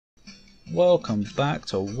Welcome back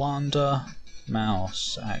to Wonder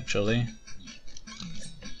Mouse, actually.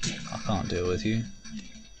 I can't deal with you.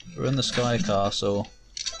 We're in the Sky Castle.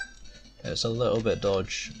 It's a little bit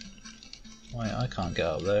dodge. Wait, I can't get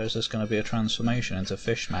up there. Is this going to be a transformation into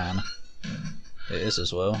Fishman? It is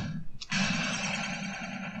as well.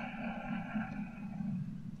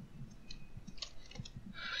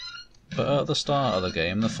 But at the start of the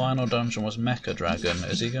game, the final dungeon was Mecha Dragon.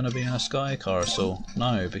 Is he going to be in a Sky Castle?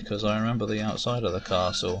 No, because I remember the outside of the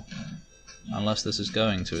castle. Unless this is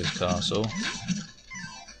going to his castle.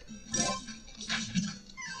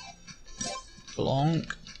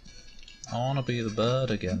 Blonk. I want to be the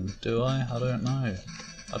bird again. Do I? I don't know.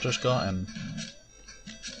 I just got him.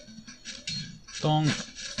 Donk.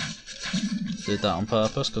 Did that on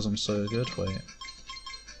purpose because I'm so good. Wait.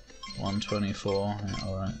 124. Yeah,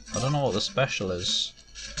 alright. I don't know what the special is.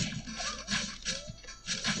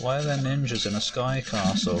 Why are there ninjas in a Sky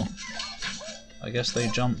Castle? I guess they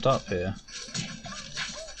jumped up here.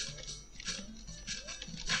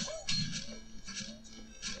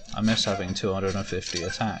 I miss having 250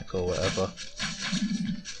 attack or whatever.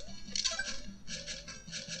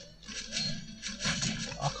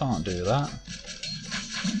 I can't do that.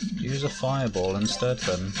 Use a fireball instead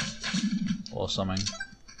then. Or something.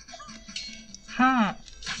 Ha!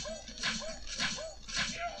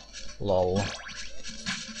 Lol.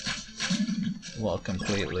 What a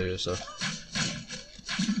complete loser.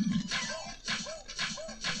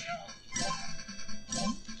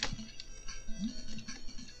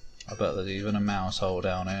 I bet there's even a mouse hole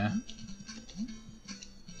down here.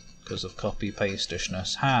 Because of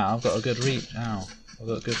copy-pastishness. Ha! I've got a good reach. Ow. I've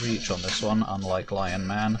got a good reach on this one, unlike Lion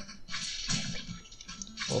Man.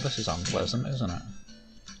 Well, this is unpleasant, isn't it?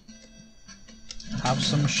 Have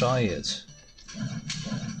some shite.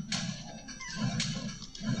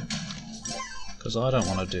 Because I don't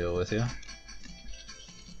want to deal with you.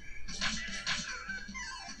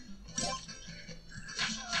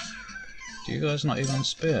 Do you guys not even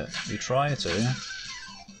spit? You try to.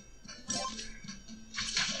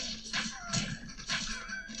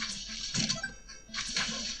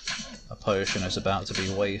 A potion is about to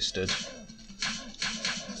be wasted.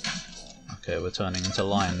 Okay, we're turning into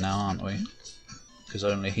Lion now, aren't we? Because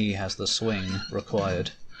only he has the swing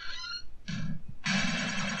required.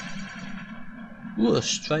 What a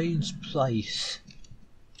strange place.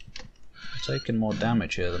 I'm taking more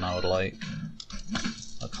damage here than I would like.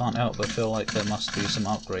 I can't help but feel like there must be some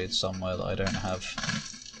upgrades somewhere that I don't have.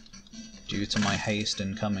 Due to my haste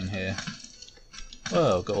in coming here.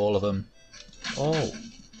 Oh, got all of them. Oh,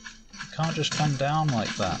 you can't just come down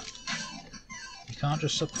like that. You can't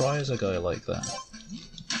just surprise a guy like that.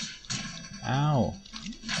 Ow.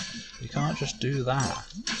 You can't just do that.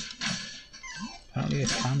 Apparently you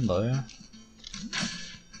can though.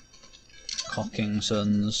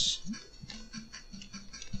 Cockingsons.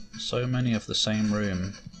 So many of the same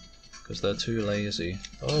room. Because they're too lazy.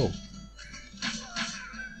 Oh.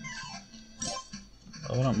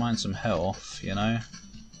 I wouldn't mind some health, you know.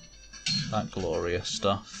 That glorious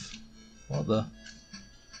stuff. What the?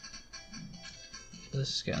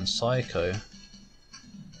 This is getting psycho.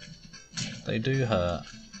 They do hurt.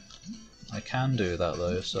 I can do that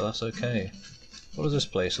though, so that's okay. What does this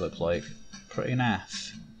place look like? Pretty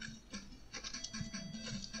naff.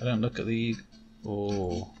 I don't look at the...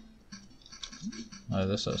 Oh. No,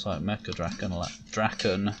 this looks like Mecha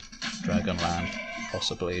Dragonland.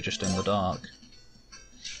 Possibly just in the dark.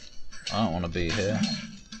 I don't want to be here.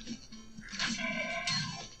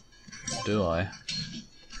 Do I?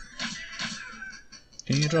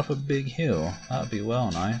 Can you drop a big hill? That'd be well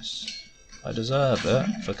nice. I deserve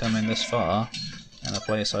it for coming this far in a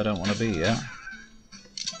place I don't want to be yet.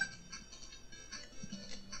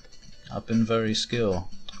 I've been very skilled.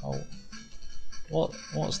 Oh,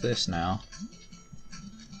 what's this now?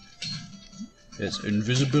 It's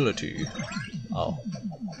invisibility. Oh,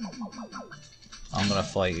 I'm gonna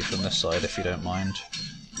fight you from this side if you don't mind.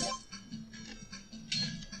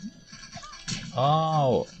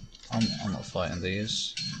 Oh, I'm not fighting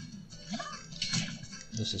these.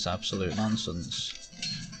 This is absolute nonsense.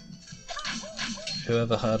 Who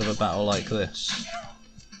ever heard of a battle like this?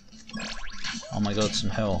 Oh my god, some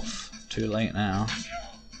health. Too late now.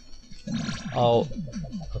 Oh,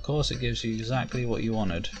 of course it gives you exactly what you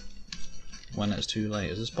wanted. When it's too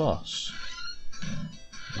late. Is this boss?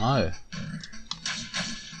 No.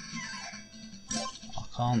 I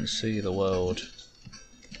can't see the world.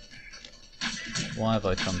 Why have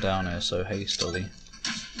I come down here so hastily?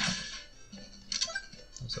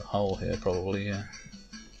 There's a hole here probably, yeah.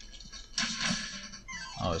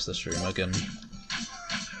 Oh, it's this room again.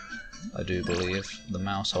 I do believe. The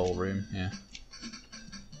mouse hole room, yeah.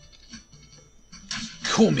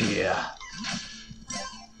 Come here!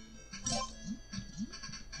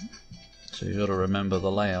 So you gotta remember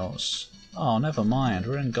the layouts. Oh, never mind,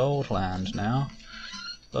 we're in Goldland now.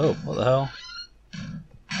 Oh, what the hell?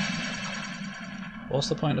 What's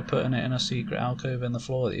the point of putting it in a secret alcove in the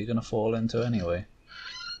floor that you're gonna fall into anyway?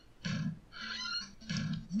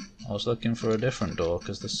 I was looking for a different door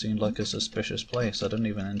because this seemed like a suspicious place. I didn't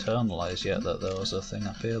even internalise yet that there was a thing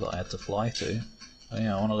up here that I had to fly to. Oh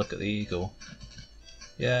yeah, I want to look at the eagle.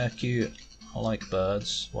 Yeah, cute. I like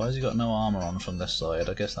birds. Why has he got no armour on from this side?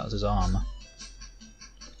 I guess that's his armour.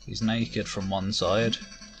 He's naked from one side.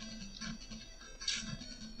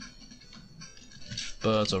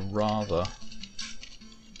 Birds are rather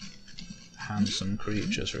handsome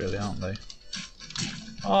creatures, really, aren't they?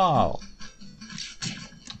 Oh!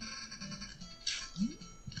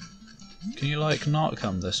 Can you, like, not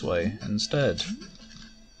come this way instead?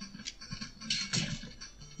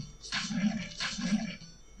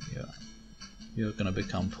 Yeah. You're gonna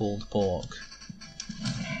become pulled pork.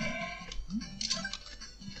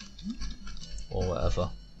 Or whatever.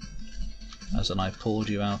 As in, I pulled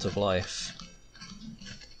you out of life.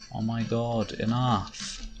 Oh my god,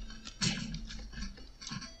 enough!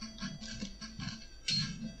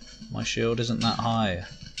 My shield isn't that high.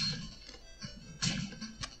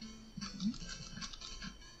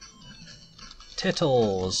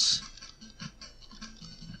 Tittles!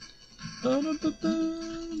 Oh,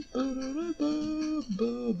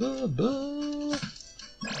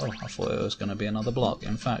 I thought it was going to be another block.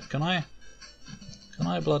 In fact, can I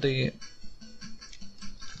bloody...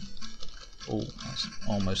 Oh, that's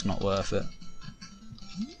almost not worth it.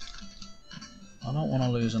 I don't want to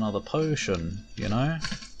lose another potion, you know?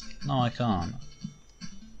 No, I can't.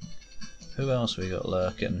 Who else we got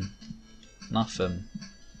lurking? Nothing.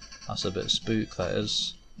 That's a bit spook, that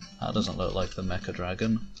is. That doesn't look like the Mecha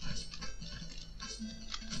Dragon.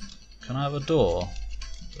 Can I have a door?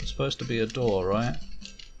 It's supposed to be a door, right?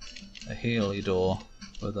 A Healy door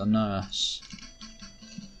with a nurse.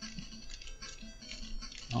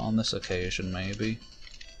 Not on this occasion, maybe.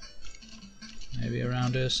 Maybe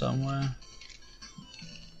around here somewhere.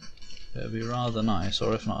 It'd be rather nice,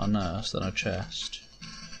 or if not a nurse, then a chest.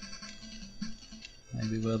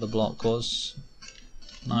 Maybe where the block was.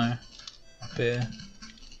 No. Up here.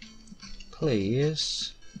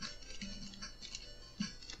 Please.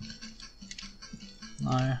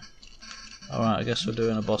 No. Alright, I guess we're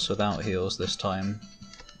doing a boss without heals this time.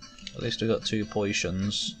 At least we got 2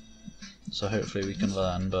 potions. So hopefully we can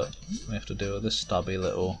learn, but we have to deal with this stubby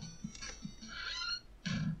little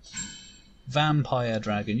vampire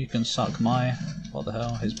dragon. You can suck my... What the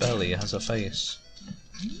hell? His belly has a face.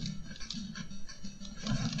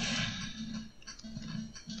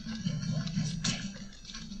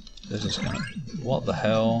 This is gonna... What the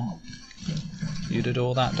hell? You did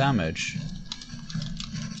all that damage.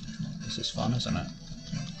 This is fun, isn't it?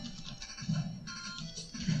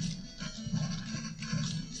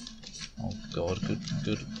 Oh god,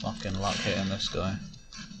 good fucking luck hitting this guy.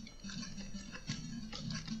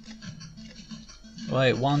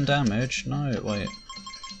 Wait, 1 damage? No, wait.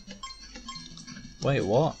 Wait,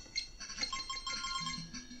 what?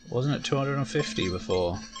 Wasn't it 250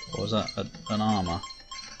 before? Or was that an armour?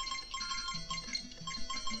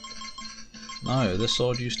 No, this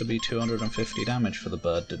sword used to be 250 damage for the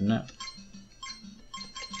bird, didn't it?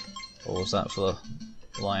 Or was that for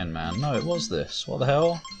the Lion Man? No, it was this. What the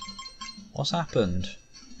hell? What's happened?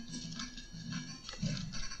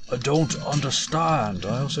 I don't understand.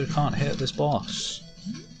 I also can't hit this boss.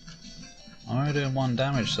 I'm only doing 1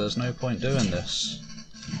 damage, so there's no point doing this.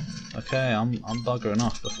 Okay, I'm buggering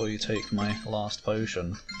off before you take my last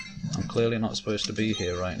potion. I'm clearly not supposed to be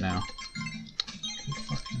here right now.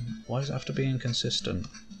 Why does it have to be inconsistent?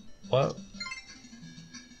 What?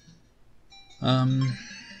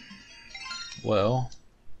 Well,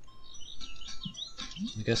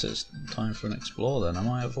 I guess it's time for an explore then. Am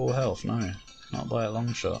I at full health? No, not by a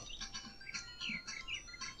long shot.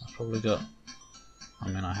 I've probably got... I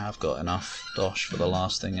mean, I have got enough dosh for the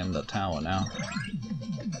last thing in the tower now.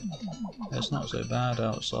 It's not so bad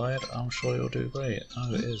outside. I'm sure you'll do great.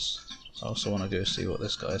 Oh, it is. I also want to go see what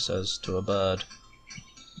this guy says to a bird.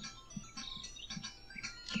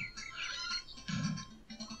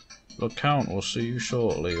 The Count will see you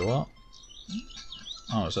shortly, what?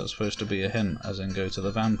 Oh, is that supposed to be a hint, as in go to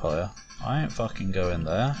the vampire? I ain't fucking going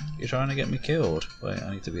there. You're trying to get me killed. Wait,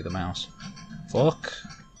 I need to be the mouse. Fuck!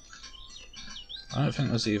 I don't think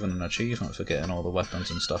there's even an achievement for getting all the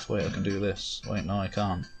weapons and stuff. Wait, I can do this. Wait, no I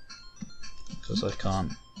can't. Because I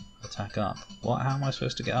can't attack up. What? How am I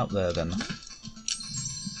supposed to get up there then?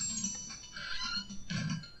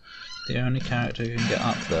 The only character who can get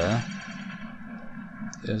up there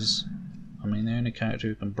is... I mean, the only character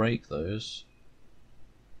who can break those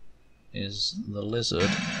is the lizard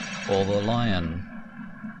or the lion.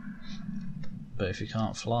 But if you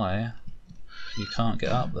can't fly, you can't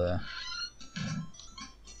get up there.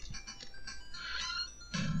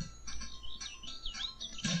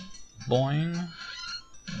 Boing!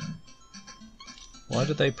 Why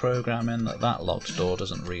did they program in that that locked door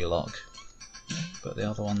doesn't relock, but the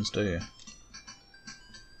other ones do?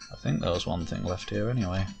 I think there was one thing left here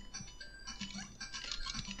anyway.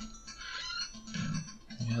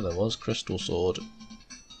 Yeah, there was. Crystal sword.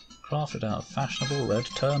 Crafted out of fashionable red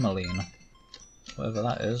tourmaline. Whatever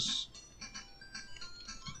that is.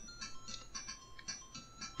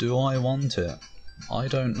 Do I want it? I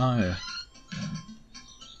don't know.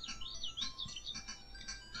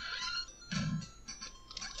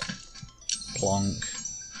 Plonk.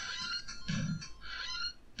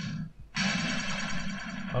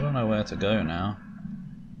 I don't know where to go now.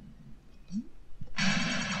 I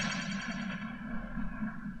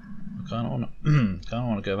kind of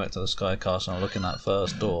want to go back to the Sky Castle and look in that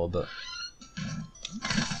first door, but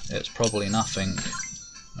it's probably nothing.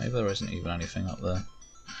 Maybe there isn't even anything up there.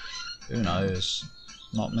 Who knows?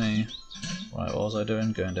 Not me. Right, what was I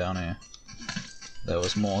doing? Going down here. There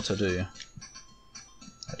was more to do,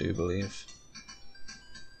 I do believe.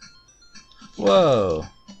 Whoa!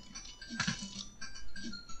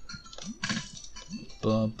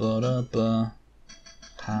 Ba-ba-da-ba.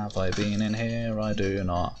 Have I been in here? I do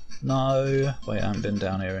not. No! Wait, I haven't been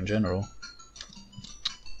down here in general.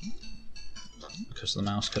 Because the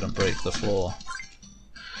mouse couldn't break the floor.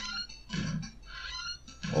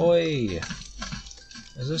 Oi!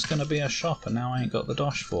 Is this going to be a shop and now I ain't got the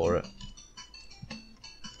dosh for it?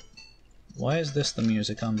 Why is this the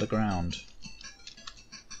music underground?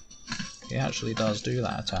 He actually does do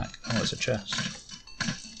that attack. Oh, it's a chest.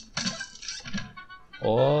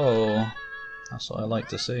 Oh! That's what I like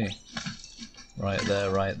to see. Right there,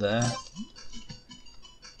 right there.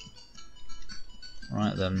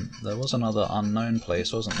 Right then, there was another unknown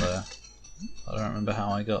place, wasn't there? I don't remember how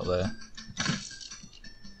I got there.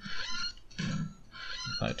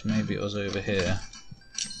 In fact, maybe it was over here.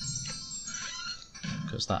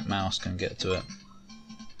 Because that mouse can get to it.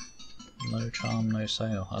 No charm, no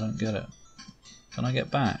sale. I don't get it. Can I get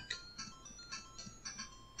back?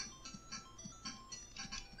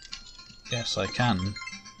 Yes, I can.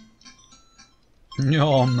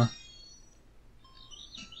 Yum!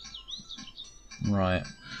 Right,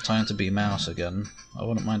 time to be mouse again. I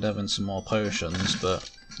wouldn't mind having some more potions, but,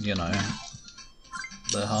 you know,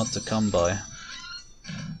 they're hard to come by.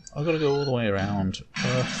 I've got to go all the way around.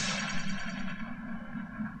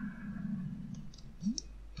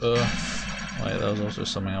 Wait, there was also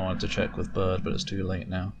something I wanted to check with Bird, but it's too late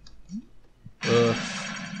now.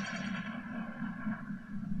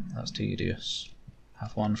 That's tedious.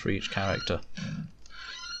 Have one for each character.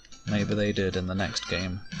 Maybe they did in the next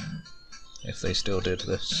game. If they still did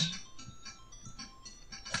this.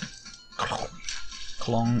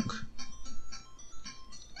 Clonk.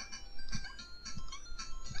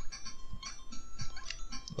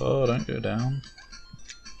 Oh, don't go down.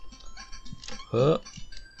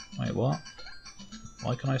 Wait, what?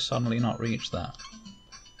 Why can I suddenly not reach that?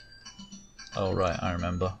 Oh right, I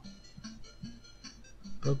remember.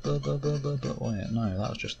 Wait, no, that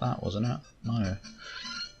was just that, wasn't it? No.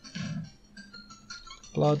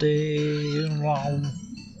 Bloody wrong.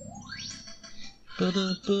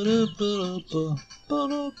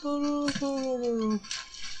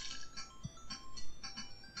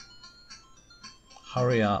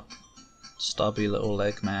 Hurry up, stubby little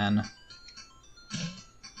leg man.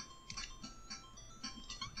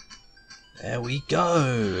 There we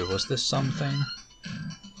go! Was this something?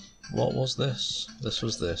 What was this? This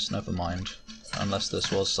was this, never mind. Unless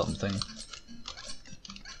this was something.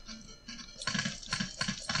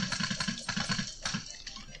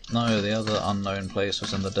 No, the other unknown place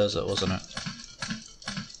was in the desert, wasn't it?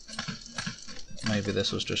 Maybe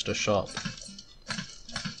this was just a shop.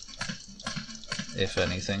 If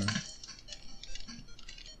anything.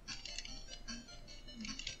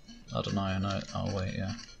 I don't know, no. Oh wait,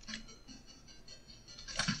 yeah.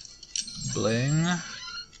 Bling.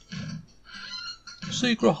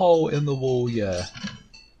 Secret hole in the wall, yeah.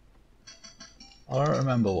 I don't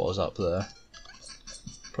remember what was up there.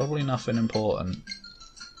 Probably nothing important.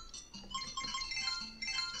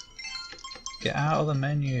 Get out of the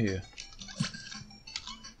menu.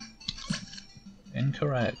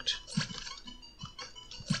 Incorrect.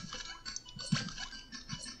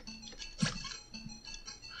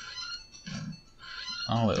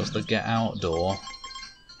 Oh, it was the get out door.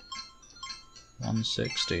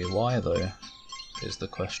 160. Why though? Is the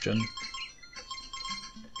question.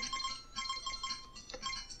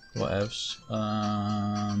 Whatevs.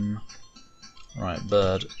 Right,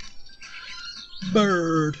 bird.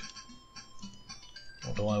 Bird!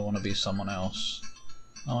 Or do I want to be someone else?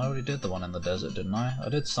 Oh, I already did the one in the desert, didn't I? I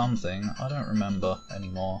did something. I don't remember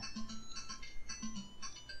anymore.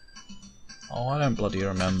 Oh, I don't bloody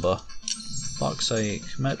remember. Fuck's sake.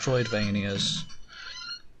 Metroidvanias.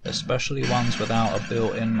 Especially ones without a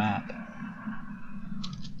built-in map.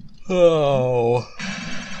 Oh.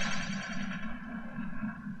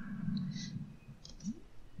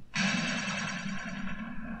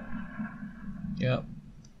 Yep.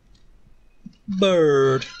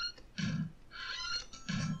 Bird.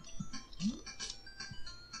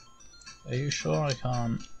 Are you sure I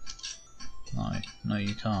can't? No,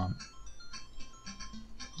 you can't.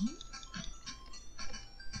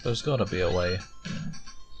 There's gotta be a way.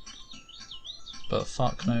 But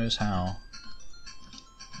fuck knows how.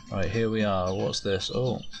 Right, here we are. What's this?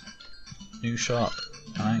 Oh. New shop.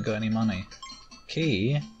 I ain't got any money.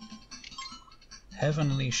 Key?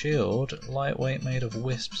 Heavenly shield? Lightweight made of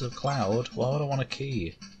wisps of cloud? Why would I want a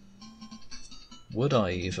key? Would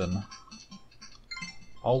I even?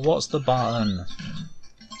 Oh, what's the button?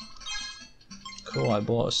 Cool, I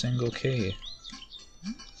bought a single key.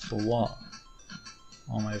 For what?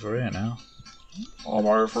 I'm over here now. I'm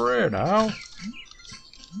over here now!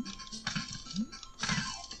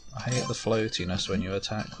 I hate the floatiness when you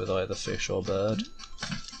attack with either fish or bird.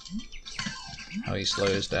 How he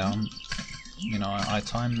slows down. You know, I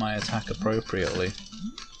time my attack appropriately.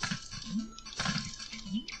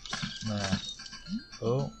 There.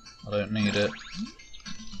 Oh, I don't need it.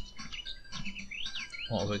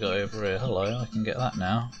 What have we got over here? Hello, I can get that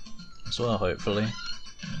now. As well, hopefully.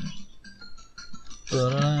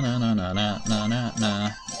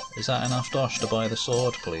 Is that enough dosh to buy the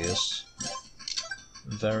sword, please?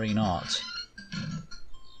 Very not.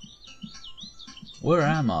 Where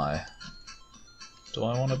am I? Do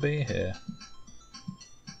I want to be here?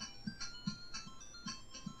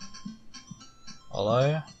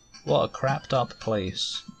 Hello? What a crapped up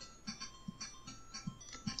place.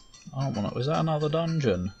 I don't want to. Is that another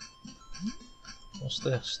dungeon? What's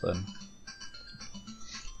this then?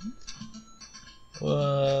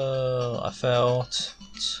 Whoa, I fell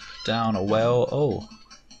down a well. Oh,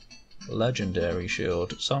 legendary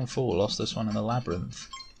shield. Some fool lost this one in the labyrinth.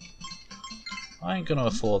 I ain't gonna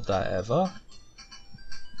afford that ever.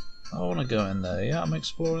 I want to go in there. Yeah, I'm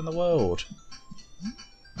exploring the world.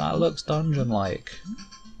 That looks dungeon-like.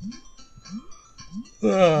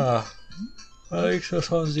 Ah, at least this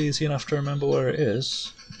one's easy enough to remember where it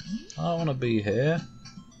is. I don't want to be here.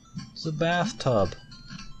 It's a bathtub.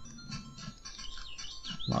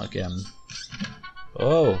 Not again.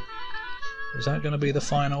 Oh! Is that going to be the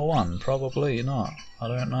final one? Probably not. I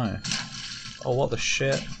don't know. Oh, what the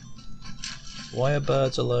shit? Why are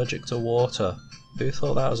birds allergic to water? Who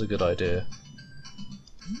thought that was a good idea?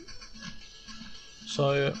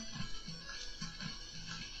 So...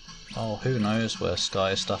 oh, who knows where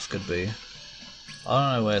sky stuff could be.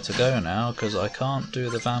 I don't know where to go now, because I can't do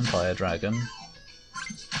the vampire dragon.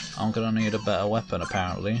 I'm going to need a better weapon,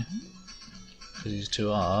 apparently. Because he's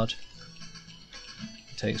too hard.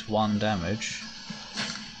 He takes 1 damage.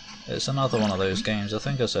 It's another one of those games, I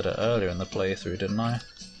think I said it earlier in the playthrough, didn't I?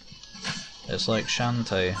 It's like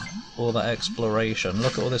Shantae, all that exploration.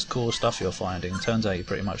 Look at all this cool stuff you're finding. Turns out you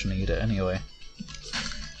pretty much need it anyway.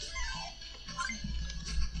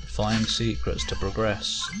 Find secrets to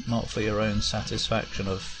progress, not for your own satisfaction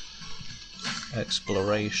of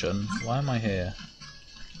exploration. Why am I here?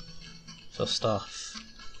 For stuff.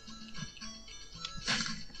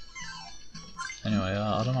 Anyway,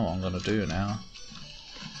 I don't know what I'm going to do now.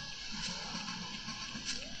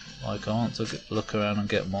 Like, I want to look around and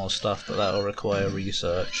get more stuff, but that will require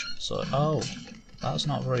research. So, oh, that's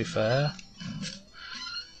not very fair.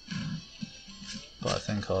 But I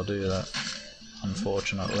think I'll do that,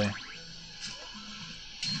 unfortunately.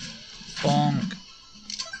 Bonk!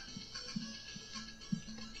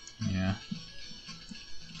 Yeah.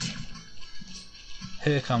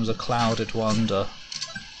 Here comes a clouded wonder.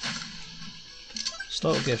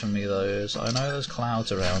 Stop giving me those. I know there's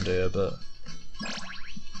clouds around here, but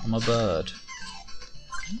I'm a bird.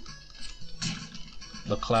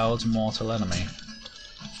 The cloud's mortal enemy.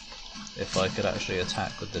 If I could actually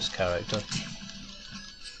attack with this character.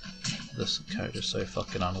 This character's so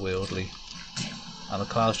fucking unwieldy. And the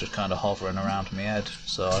cloud's just kind of hovering around my head,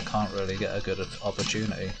 so I can't really get a good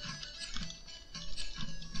opportunity.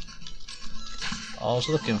 I was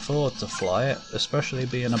looking forward to flight, especially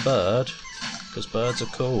being a bird, because birds are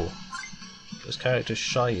cool. This character's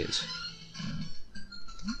shite.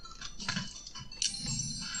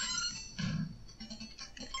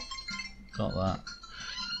 Got that.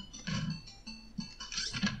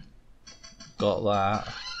 Got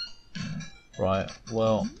that. Right,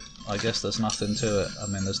 well, I guess there's nothing to it. I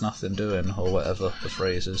mean, there's nothing doing, or whatever the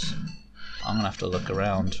phrase is. I'm gonna have to look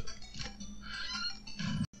around.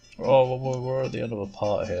 Oh, well, we're at the end of a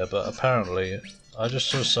part here, but apparently I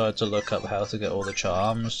just decided to look up how to get all the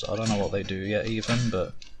charms. I don't know what they do yet even,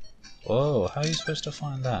 but... Whoa, how are you supposed to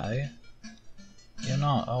find that, eh? You're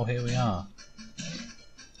not? Oh, here we are.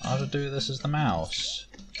 How to do this is the mouse.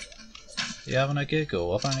 You having a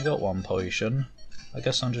giggle? I've only got one potion. I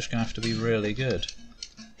guess I'm just gonna have to be really good.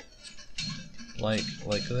 Like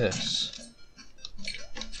this.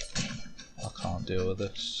 I can't deal with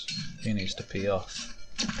this. He needs to pee off.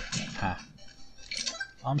 Ha.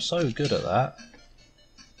 I'm so good at that.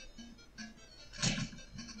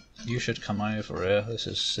 You should come over here. This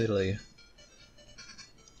is silly.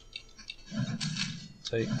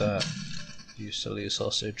 Take that, you silly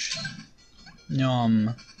sausage.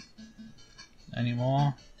 Yum. Any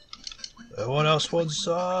more? What else wants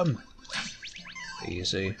some?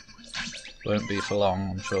 Easy. Won't be for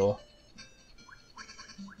long, I'm sure.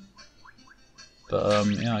 But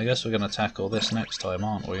yeah, I guess we're gonna tackle this next time,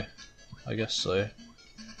 aren't we? I guess so.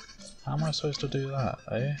 How am I supposed to do that,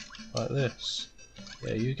 eh? Like this?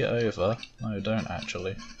 Yeah, you get over. No, don't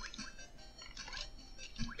actually.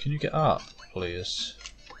 Can you get up, please?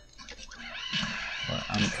 Right,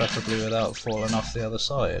 and preferably without falling off the other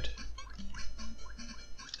side.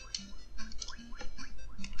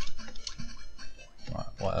 Right,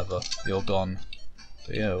 whatever. You're gone.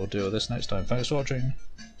 But yeah, we'll do this next time. Thanks for watching.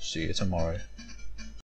 See you tomorrow.